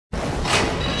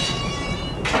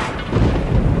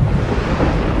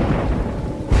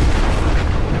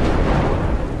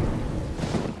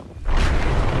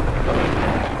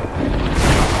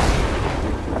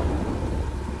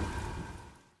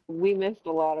missed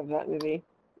a lot of that movie.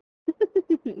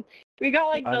 We got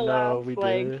like I the know last we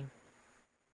like did.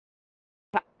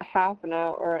 half an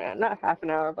hour, or not half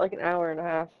an hour, but like an hour and a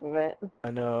half of it.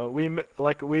 I know we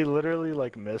literally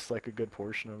like missed like a good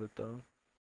portion of it though.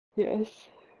 Yes.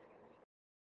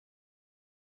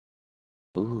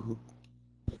 Ooh.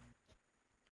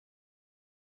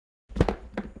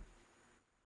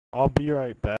 I'll be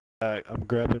right back. I'm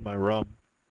grabbing my rum.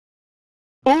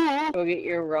 Go get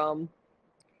your rum.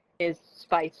 It's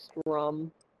spiced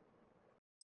rum.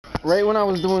 Right when I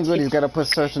was doing good, he's got to put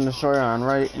Search and Destroy on,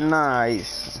 right?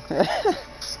 Nice.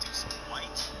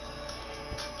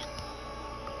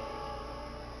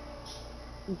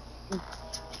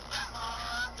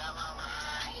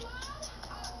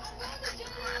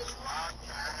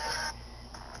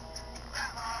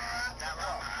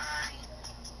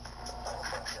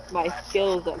 My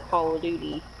skills at Call of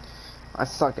Duty. I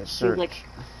suck at Search.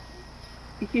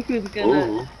 He was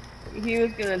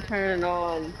gonna turn it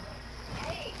on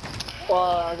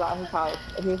while I was at his house,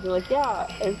 and he was like, "Yeah,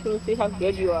 I just want to see how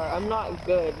good you are. I'm not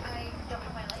good."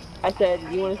 I said,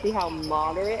 "You want to see how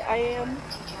moderate I am?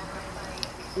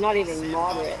 I'm not even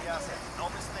moderate."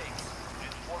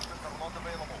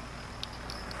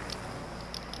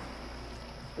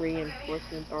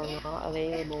 Reinforcements are not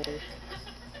available.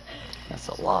 That's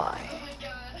a lie.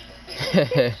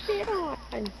 Shit on.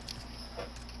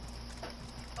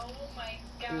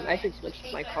 I should switch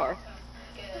to my car.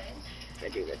 I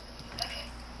do this.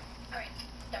 Alright,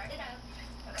 start it up.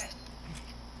 Okay.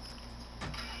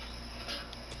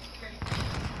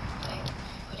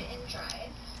 Put it in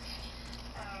drive.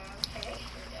 Okay,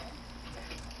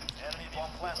 Enemy bomb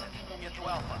planted. Get to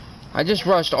Alpha. I just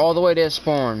rushed all the way to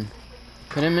spawn.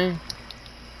 Kidding me?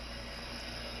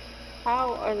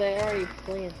 How are they already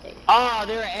planting? Oh,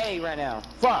 they're at A right now.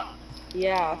 Fuck.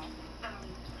 Yeah.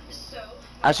 so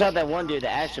I shot that one dude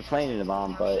that actually planted the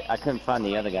bomb, but I couldn't find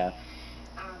the other guy.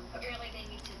 apparently they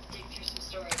need to dig through some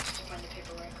storage to find the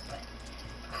paperwork, but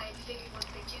I figured once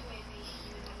they do, maybe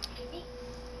you can meet.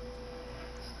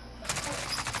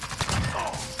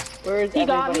 Where is He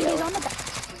got me. everybody He's else? on the back.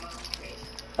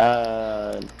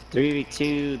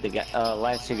 3v2, the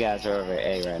last two guys are over at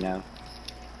A right now.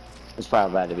 It's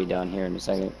probably about to be done here in a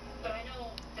second. But I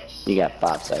know that You got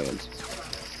 5 seconds.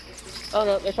 Oh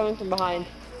no, they're coming from behind.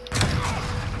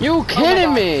 You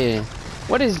kidding me?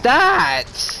 What is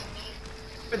that?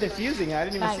 But defusing, I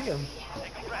didn't even see him.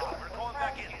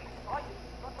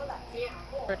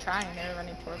 We're trying. They're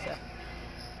running towards it.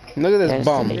 Look at this Yes,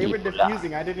 bum. They were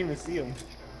defusing, I didn't even see him.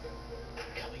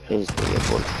 Here's the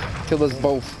Ebola. Kill us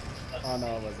both. Oh no,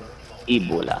 it wasn't.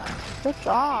 Ebola. Good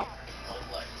job.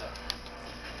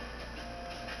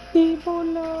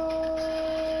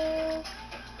 Ebola.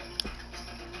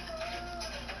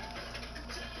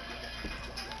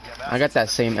 I got that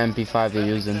same MP5 they're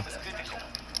using.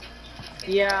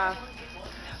 Yeah.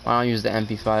 I don't use the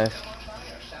MP5.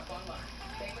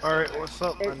 Alright, what's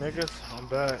up, my niggas? I'm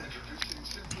back.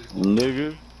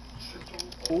 Nigga.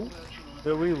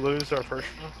 Did we lose our first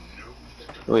one?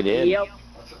 We did. Yep.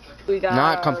 We got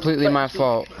Not completely my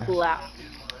fault. Clap.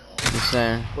 Just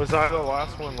saying. Was I the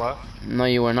last one left? No,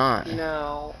 you were not.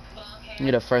 No.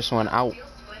 You're the first one out.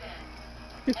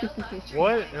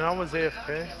 What? And I was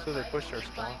AFK, so they pushed our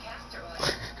spawn.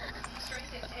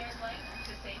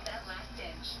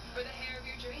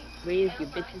 Raise you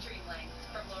bitches.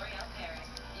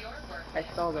 I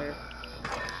saw there.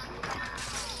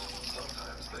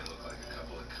 Sometimes they look like a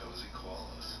couple of cozy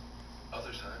koalas.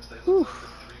 Other times they Whew. look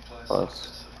like the 3 Close.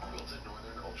 plastic quilted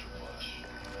northern ultra plush.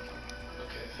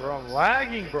 Okay. Bro, I'm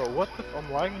lagging, bro. What the?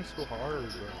 I'm lagging so hard, bro.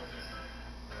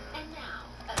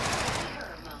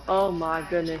 Oh my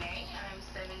goodness.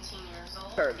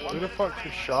 Who the fuck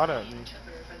just shot at me?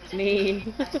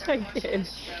 Me. I did.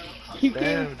 You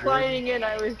Damn, came flying in,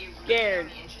 I was scared.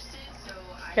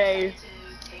 Okay.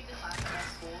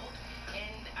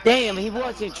 Damn, he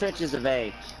was in trenches of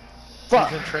A. He's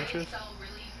Fuck. in trenches?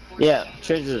 Yeah,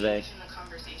 trenches of A.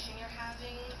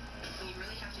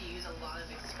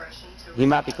 He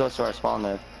might be close to our spawn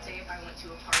though.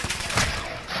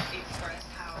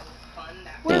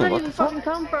 Where Damn, did what he the fuck? fucking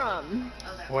come from?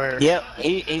 Where? Yep,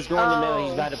 he's going to middle.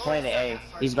 He's Oh. about to play the A.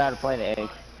 He's about to play the A.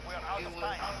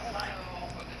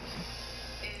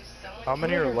 How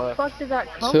many Where are the left? fuck did that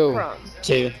come 2. from?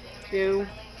 2, 2.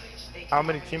 How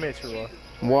many teammates are left?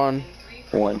 1.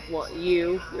 1. What,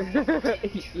 you?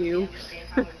 You.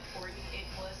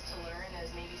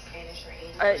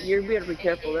 You're better be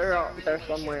careful. They're out there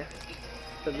somewhere.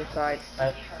 To the side.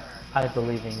 I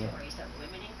believe in you.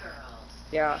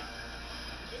 Yeah.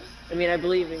 I mean, I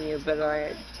believe in you, but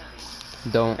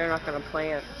Don't. they're not gonna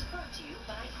plant.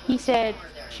 He said,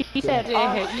 she said,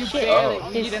 oh, you shit, barely,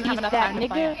 you is didn't he have enough Oh, time oh. to Oh,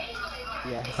 plan.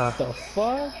 Yeah. What the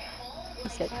fuck? He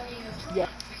said, yeah.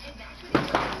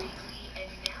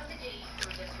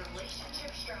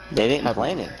 They didn't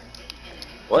plan it.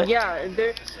 What? Yeah,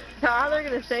 how they're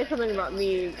gonna say something about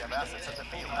me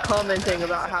commenting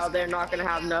about how they're not gonna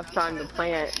have enough time to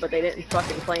plant, but they didn't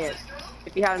fucking plant.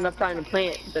 If you had enough time to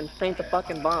plant, then plant the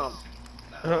fucking bomb.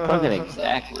 Fucking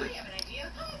exactly.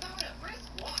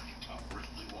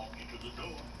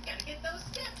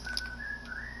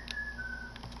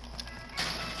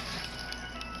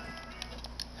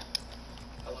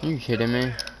 You kidding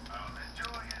me?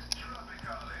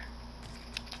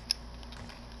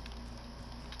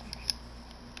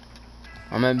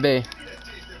 I'm at B.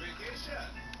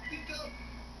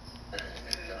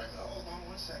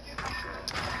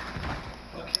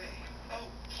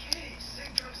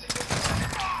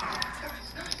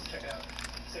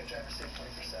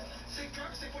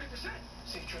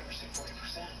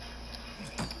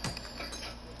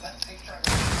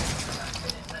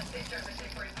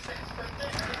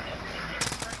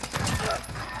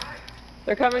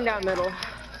 They're coming down middle.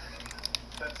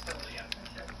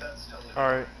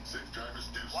 Alright.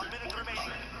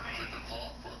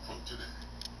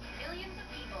 Millions of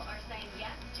people are saying yes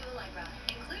to Allegra,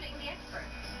 including the experts.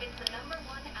 It's the #1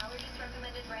 allergist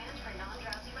recommended brand for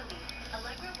non-drowsy relief.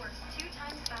 Allegra works 2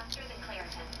 times faster than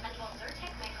Claritin, and while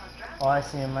Zyrtec may cause drowsiness, Oh, I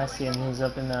see him. He's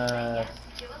up in the yes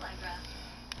to Allegra.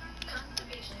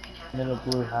 Constipation can happen. little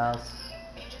blue house.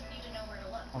 You just need to know where to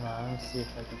look. Hold on, let me see if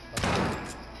I can find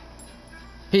it.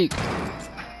 Peek.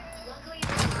 Luckily,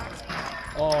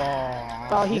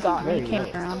 Oh, he got me. He came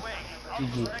around.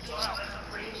 GG.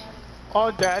 Oh,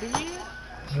 daddy?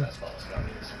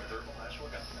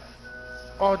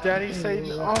 Oh, daddy saved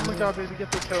me. Oh my god, baby,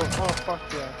 get the kill. Oh, fuck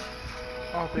yeah.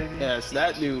 Oh, baby. Yeah, it's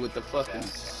that dude with the fucking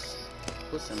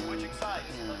pussy.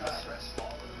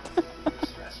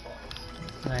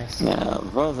 Nice. Yeah,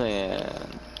 brother.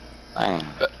 Bang.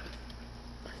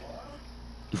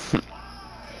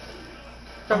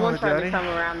 Someone Oh, tried daddy. to come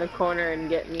around the corner and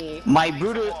get me. My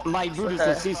Brutus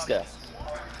Asiska.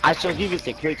 I shall give you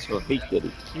the cakes for feet,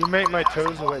 goody. You make my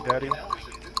toes wet, daddy.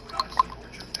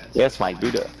 Yes, my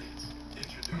Buddha.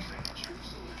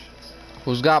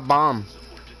 Who's got bomb?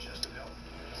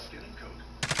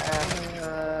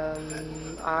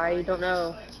 I don't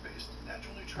know.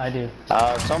 I do.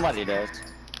 Somebody does.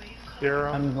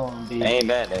 Zero. I'm going B. Ain't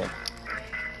bad there.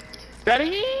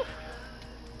 Daddy?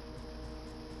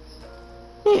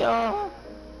 Yeah.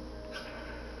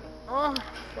 Oh,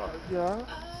 fuck yeah.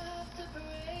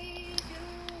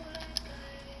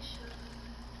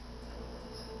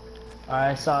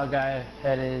 I saw a guy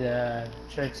headed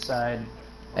church side.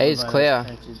 Hey, it's Over by clear. those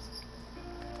trenches.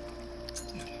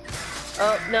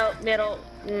 Oh, no, middle.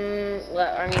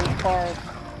 I mean, far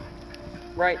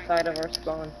right side of our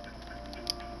spawn.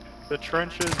 The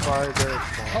trenches by their spawn.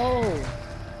 Oh!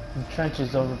 The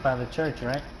trenches over by the church,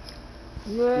 right?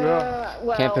 Yeah.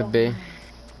 Well, Camp at B.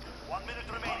 1 minute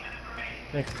remaining.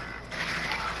 Nick.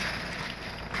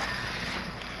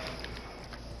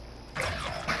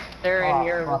 they're in Oh,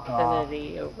 your fuck off.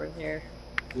 vicinity over here.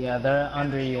 Yeah, they're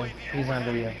under you. He's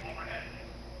under you.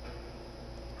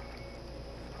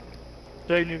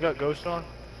 Jaden, you got ghost on?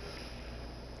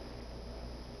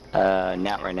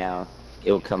 Not right now.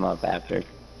 It'll come up after.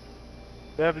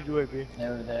 They have a UAV. They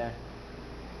were there.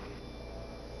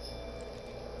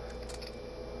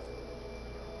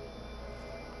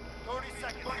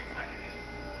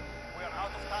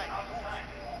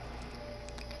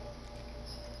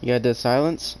 You got dead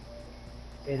silence?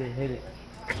 Hit it.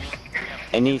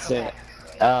 It needs to.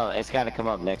 Oh, it's got to come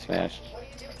up next match.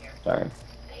 Sorry.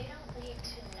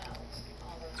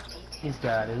 He's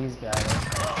got it.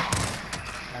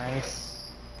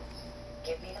 Nice.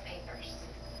 give me the papers.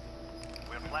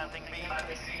 We're planting B.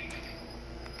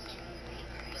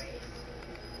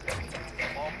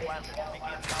 Bomb planted.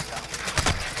 Begin countdown.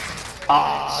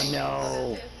 Oh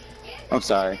no. I'm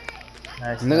sorry.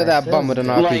 Nice. Look at that bum with an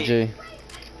Like- RPG.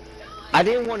 I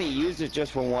didn't want to use it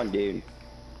just for one dude.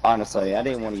 Honestly, I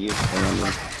didn't want to use it for one dude.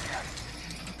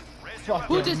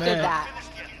 Who just did that?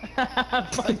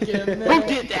 Who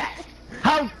did that?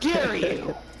 How dare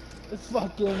you?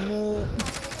 Fucking man.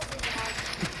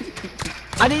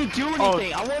 I didn't do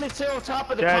anything. I wanted to sit on top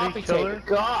of the Daddy coffee killer? table.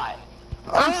 God.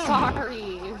 I'm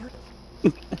sorry.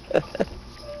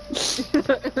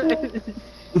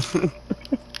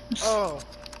 Oh.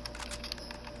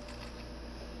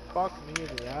 Fuck me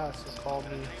in the ass and call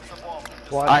me.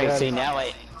 Alright,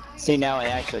 see now it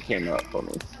actually came up for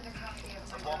me.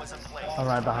 The bomb is in place. I'm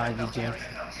right behind you, James.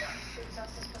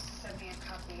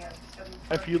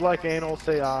 If you like anal,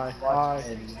 say I.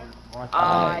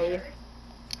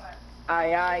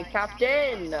 Aye,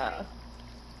 Captain.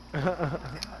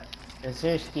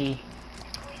 Kaczynski.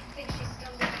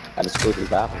 I just quickly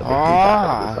back.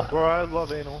 Ah. Bro, I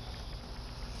love anal.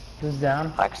 Who's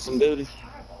down? Like some booty.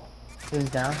 Who's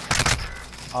down?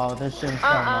 Oh, there's some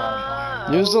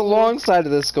Use the long side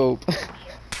of the scope.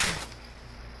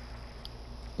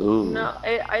 Ooh. No,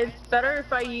 it's better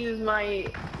if I use my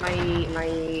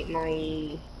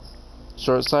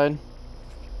Short side.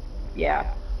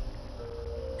 yeah.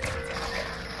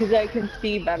 Because I can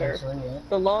see better.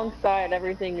 The long side,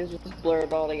 everything is just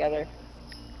blurred all together.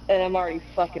 And I'm already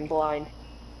fucking blind.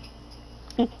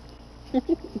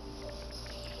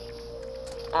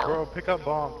 Bro, pick up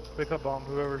bomb. Pick up bomb,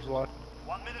 whoever's left.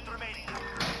 1 minute remaining.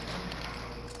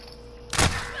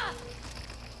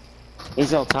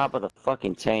 He's on top of the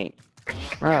fucking tank.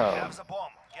 Bro. Have the bomb.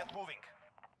 Get moving.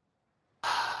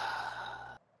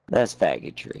 That's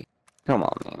faggotry. Come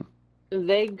on, man.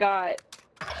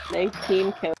 They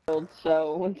team killed,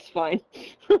 so it's fine.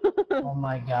 Oh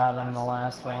my god, I'm the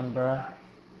last one, bro.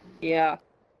 Yeah.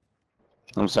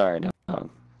 I'm sorry, dog.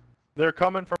 They're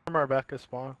coming from our back of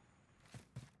spawn.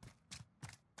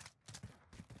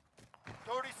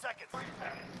 30 seconds.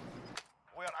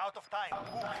 We are out of time.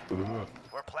 Move.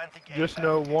 We're planting A. Just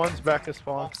know one's back of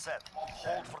spawn. Bomb set.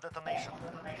 Hold for detonation.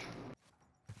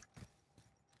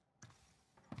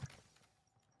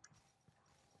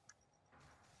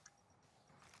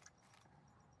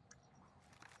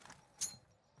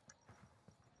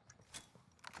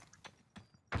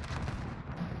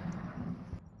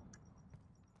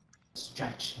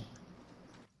 Distraction.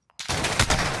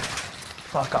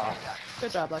 Fuck off.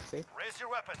 Good job, Lexi. Raise your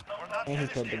weapon. We're not And he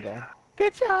finished killed the yet. guy.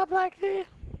 Good job, Lexi.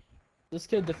 This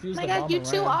kid defused Oh my the god, bomb you and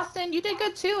too, ran. Austin. You did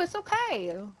good too. It's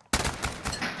okay.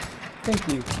 Thank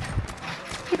you.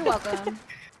 You're welcome.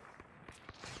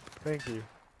 Thank you.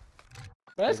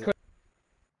 That's crazy.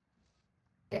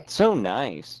 So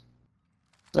nice.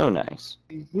 So nice.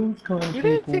 Who's calling You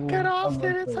didn't people get cut off, on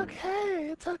dude. the It's phone? okay.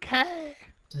 It's okay.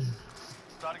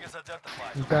 Targets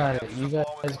identified. You got it. You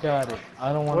guys got it.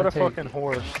 I don't want What to a take fucking it.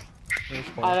 horse.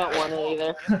 I don't want it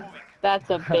either. That's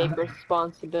a big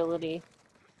responsibility.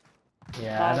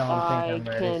 Yeah, I That don't think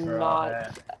I'm ready for all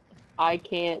that. I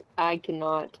cannot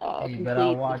Hey, complete but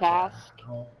I'll the watch task. it.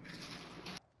 I'll-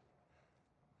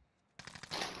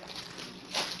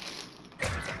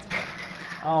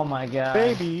 Oh my god.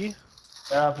 Baby.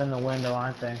 They're up in the window,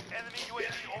 aren't they? Enemy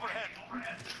UAV overhead.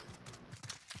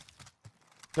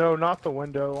 No, not the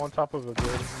window. On top of a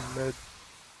building. Mid.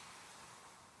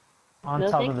 On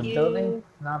No, top thank of the you. building,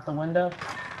 not the window.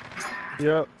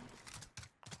 Yep.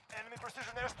 Enemy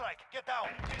precision airstrike. Get down.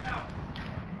 Get down.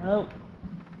 Nope.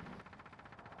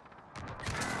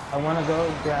 I want to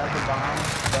go grab the bomb,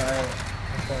 but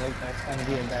I feel like that's gonna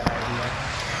be a bad idea.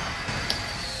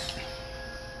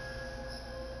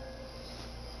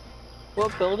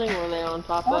 What building were they on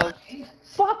top of?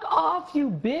 Fuck off, you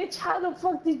bitch! How the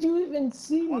fuck did you even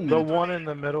see me? The one in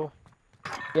the middle.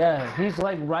 Yeah, he's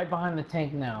like right behind the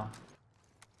tank now.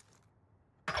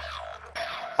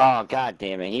 Oh, god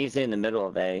damn it. He's in the middle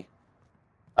of A.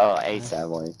 Oh, A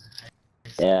sideway.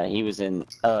 Yeah, he was in,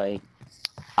 I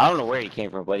don't know where he came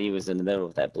from, but he was in the middle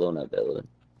of that blown up building.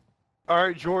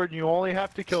 Alright, Jordan, you only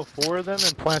have to kill 4 of them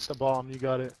and plant the bomb. You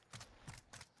got it.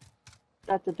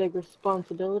 That's a big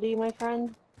responsibility, my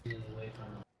friend.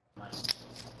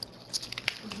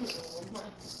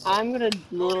 I'm gonna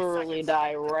literally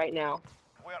die right now.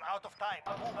 We are out of time.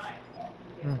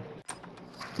 Move.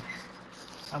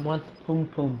 I want poom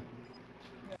poom.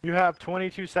 You have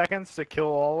 22 seconds to kill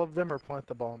all of them or plant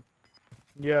the bomb.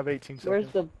 You have 18 Where's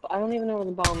seconds. the? I don't even know where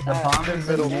the bomb's The at. bomb is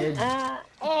in mid.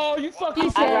 Oh, you fucking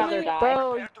I'd said rather it, die.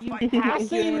 bro. You I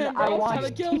save him, bro. I I'm want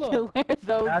trying to kill him. to wear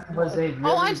those. That was a really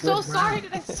Oh, I'm so good sorry. round.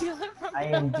 Did I steal it from I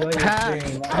you? enjoy it very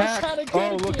Hacks! much. trying to Hacks! get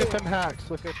Oh, look you. at them hacks.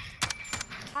 Look at.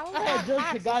 How is I had that just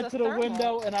hacks? got It's to a the thermal.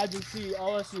 window and I just see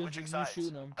all I see is Switching you sides.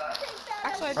 shooting him.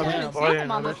 Actually, I Okay, didn't oh, see yeah, him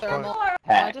no, on the that's fine. thermal. I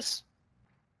Hacks. just.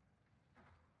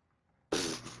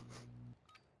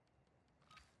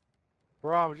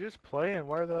 Bro, I'm just playing.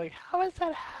 Why are they like, how is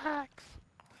that hacks?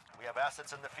 We have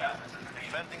assets in the field.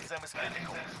 Defending them is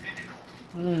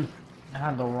critical. I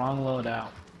had the wrong loadout.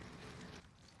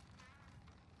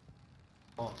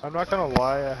 I'm not gonna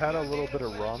lie, I had a little bit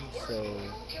of rum, so.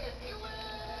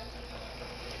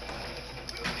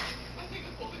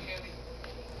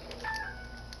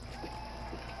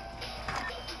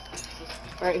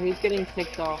 Alright, who's getting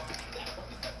kicked off?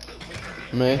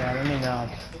 Me. Yeah, let me know.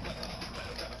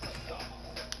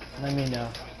 Let me know.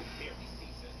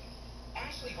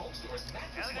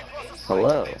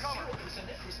 Hello.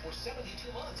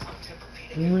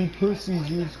 Only pussies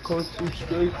use culture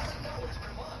strikes.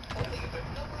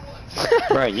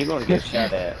 Bro, you gonna get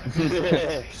shot at.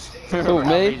 Who,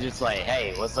 me? He's just like,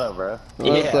 hey, what's up, bro?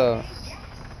 What's up?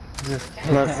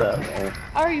 What's up, man?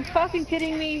 Are you fucking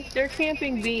kidding me? They're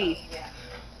camping B.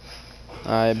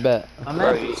 I bet.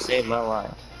 Bro, you saved my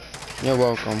life. You're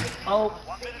welcome. Oh.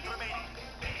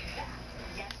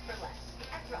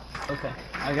 Okay,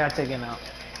 I got taken out.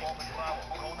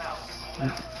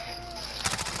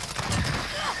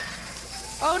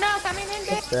 Oh no, coming in,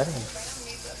 bitch.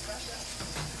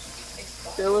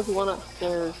 There was one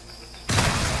upstairs.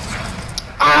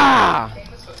 Ah!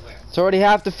 It's already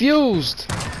half defused.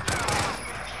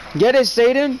 Get it,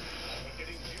 Satan.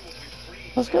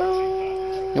 Let's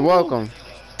go. You're welcome.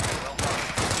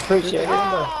 Appreciate it.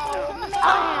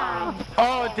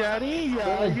 Oh, daddy,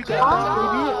 yeah, you got that,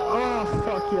 baby. Oh,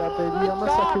 fuck yeah, baby. I'm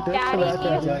gonna suck your dick for that,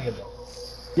 daddy.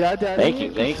 Yeah, daddy. Thank you,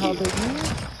 thank you. Baby.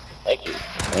 Thank you,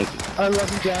 thank you. I love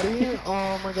you, daddy.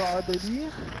 Oh my god, baby.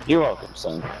 You're welcome,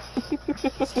 son. Bro,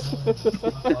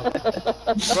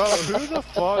 who the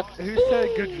fuck? Who said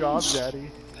good job,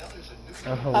 daddy?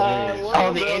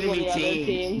 Oh, the enemy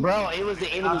team. Bro, it was the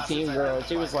enemy team girl.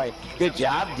 She was like, good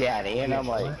job, daddy. And I'm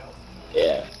like,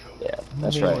 yeah,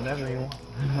 that's right. Whatever you want.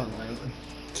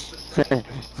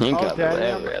 You Oh, got daddy,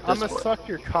 whatever at I'm this gonna point. suck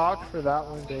your cock for that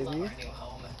one, baby.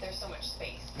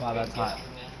 Wow, that's hot.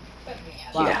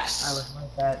 Yes. I would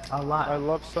like that a lot. I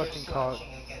love sucking cock.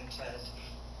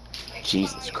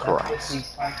 Jesus Christ.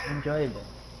 It's enjoyable.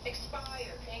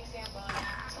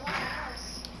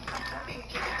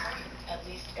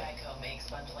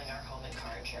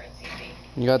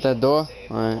 You got that door?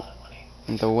 Alright.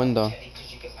 And the window.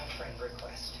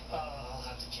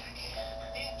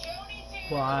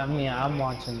 Well, I mean, I'm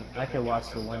watching. I can watch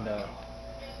the window.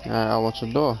 Alright, I'll watch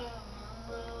the door.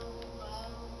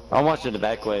 I'm watching the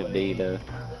back way of B, though.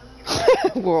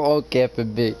 We're all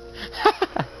camping big.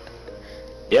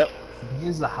 Yep.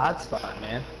 Here's the hot spot,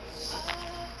 man.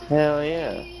 Hell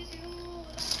yeah.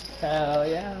 Hell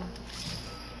yeah.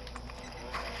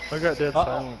 I got dead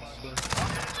silence.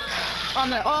 On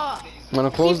the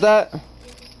Wanna close that?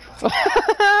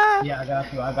 Yeah, I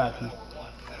got you. I got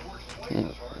you.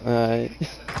 Alright.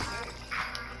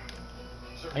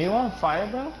 Are you on fire,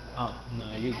 bro? Oh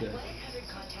no, you good.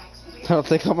 I don't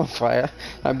think I'm on fire.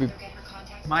 I'd be.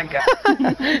 My God.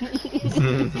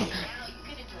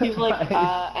 He's like,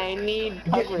 I need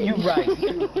coverage. You right.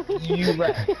 You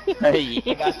right. Hey,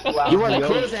 you wanna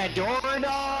close that door,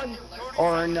 dog?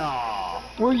 Or no?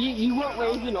 Well, you weren't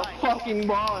raised in a fucking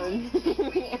barn.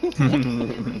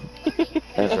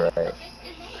 That's right.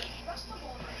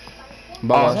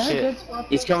 Boss. Oh shit.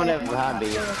 He's coming up behind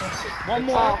me. One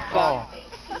more. Oh.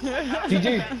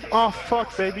 GG. Oh,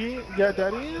 fuck, baby. Yeah,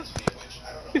 daddy.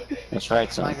 That's right,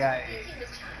 My son. guy.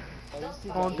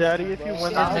 Oh, daddy, if you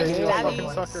win Sounds this like game, daddy you'll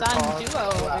fucking suck your son cock. duo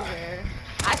over here.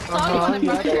 I saw you on the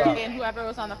furniture and whoever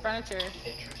was on the furniture.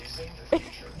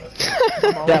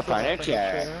 The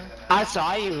furniture. I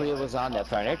saw you who was on the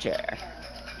furniture.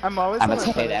 I'm always I'm on gonna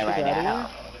the say that furniture, right daddy. now.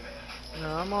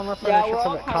 No, I'm on the Yeah, furniture we're for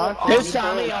all the kind of content. Who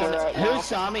saw me on? Right Who now.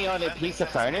 saw me on a piece of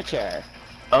furniture?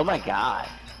 Oh my god.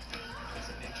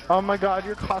 Oh my god,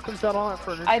 your cock was out on that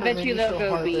furniture. I bet made you me they'll so go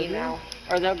hard, B baby. now.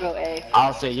 Or they'll go A.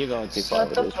 I'll say you're going too far Shut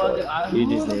with the this, fuck bro. up. You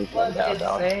Who just the need to fuck calm is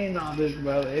down. saying all this,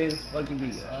 bro? It's fucking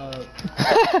me up.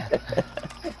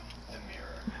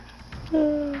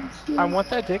 I want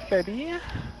that dick, baby.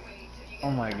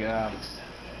 Oh my god.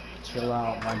 Chill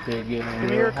out, my dick getting Give me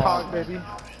real your hard. cock, baby.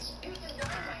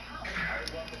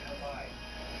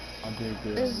 My dick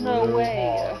getting There's no real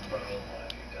way. hard, bro.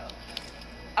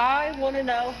 I want to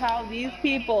know how these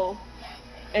people,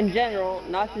 in general,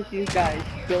 not just these guys,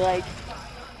 feel like,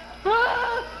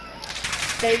 ah!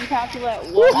 They just have to let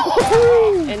one shot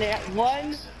off, and it,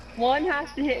 one has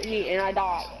to hit me, and I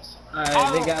die.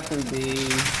 Alright, they got through B.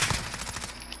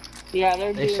 Yeah,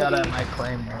 they're They doing shot B. at my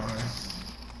claymore.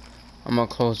 I'm gonna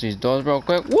close these doors real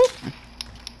quick. Whoop!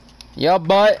 Yeah,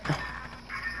 butt.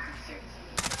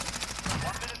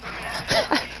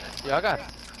 Yeah, I got it.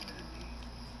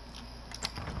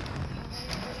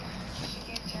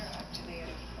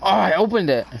 Oh, I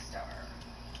opened it.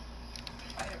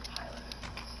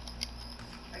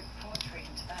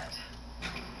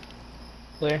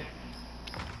 Clear?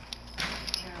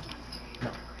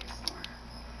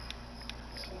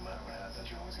 So no matter what happens,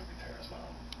 you're always gonna be Tara's mom.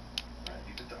 Right?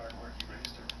 You did the hard work, you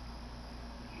raised her.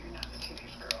 You're not the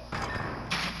teenage girl.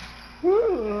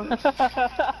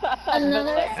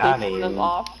 Another. I mean, Them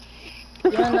off.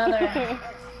 You're another.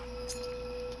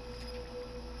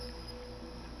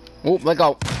 Whoop, let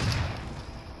go.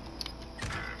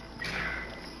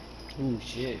 Ooh,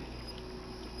 shit.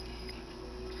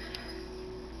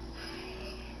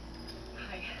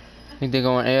 Think they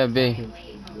going A or B?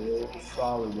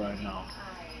 Solid right now.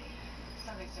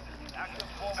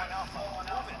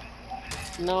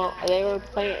 No, they were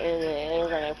playing. They were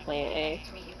gonna play A.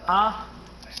 Huh?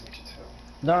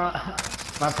 They're on,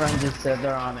 my friend just said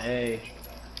they're on A.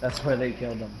 That's where they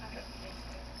killed them.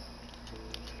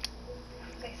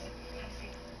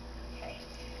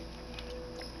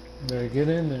 Better get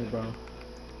in there, bro.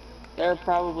 They're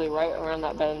probably right around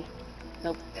that bend.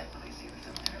 Nope.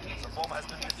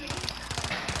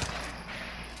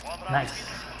 Nice.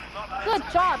 Good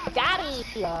job, Daddy.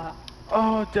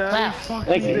 Oh, Daddy, fuck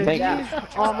Thank you, you, thank baby. you.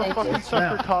 Oh, I'm a fucking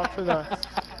sucker cock for that.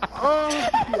 Oh,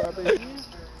 yeah, baby.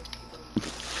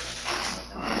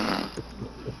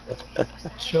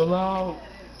 Chill out.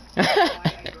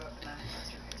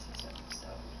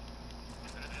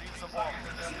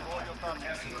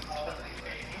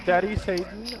 Daddy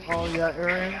Satan. Oh, yeah,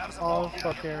 Aaron. Oh,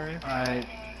 fuck Aaron. Alright.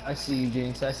 I see you,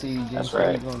 Jinx. I see you, Jinx. That's Where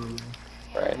right. you going?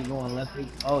 Right. You going left?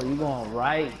 Oh, you going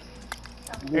right.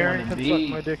 You Aaron going can to suck B.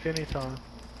 my dick anytime.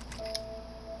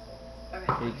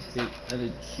 Big stick of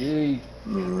the G.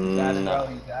 You got it, bro.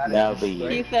 You got it. That'll be you.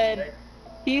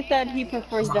 He said he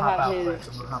prefers to have his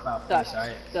suck.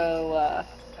 So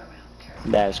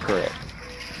That is correct.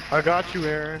 I got you,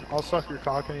 Aaron. I'll suck your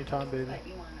cock anytime, baby.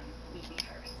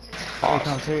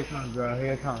 Here it comes, bro.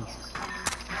 Here it comes.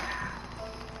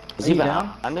 Is he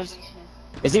behind us?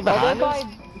 Is he behind us?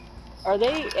 Are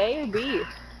they A or B?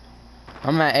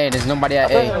 I'm at A. There's nobody at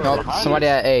A. Nope, somebody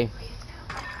at A.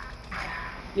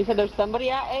 You said there's somebody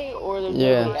at A or there's nobody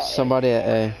Yeah, at somebody at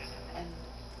A.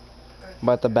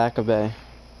 But at the back of A.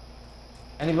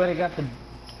 Anybody got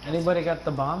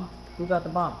the bomb? Who got the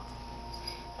bomb?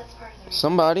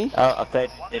 Somebody? Oh, I bet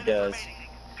it does.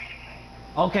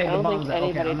 Okay, I the don't bomb's think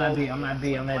okay. I'm anybody at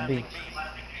B. I'm at B.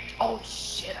 Oh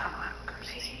shit! I'm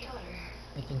crazy.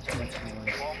 Making too much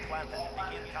noise.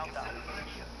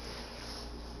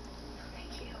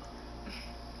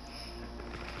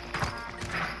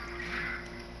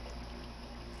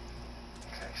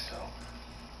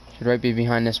 Should right be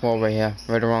behind this wall right here,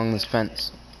 right along this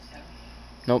fence.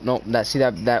 Nope, nope. What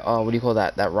do you call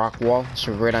that? That rock wall?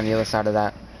 Should be right on the other side of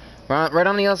that. Right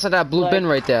on the other side of that blue bin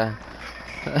right there.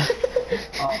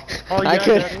 Oh, I yeah,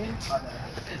 could. Daddy.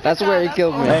 That's where he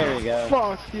killed me. There we go.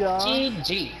 Fuck yeah.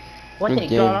 GG. What Good a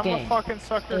game. God, I'm game. gonna fucking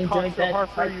suck your Enjoy cock so that hard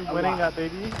for fight you a winning lot. that,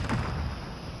 baby.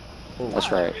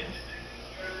 That's right.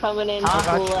 Coming in I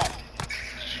got to you. left.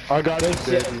 I got you,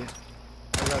 shit. baby.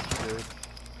 I got you, dude.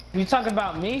 You talking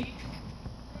about me?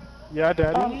 Yeah,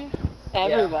 Daddy.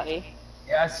 Everybody.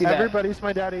 Yeah, I see that. Everybody's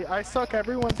my daddy. I suck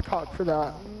everyone's cock for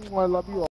that. I love you all.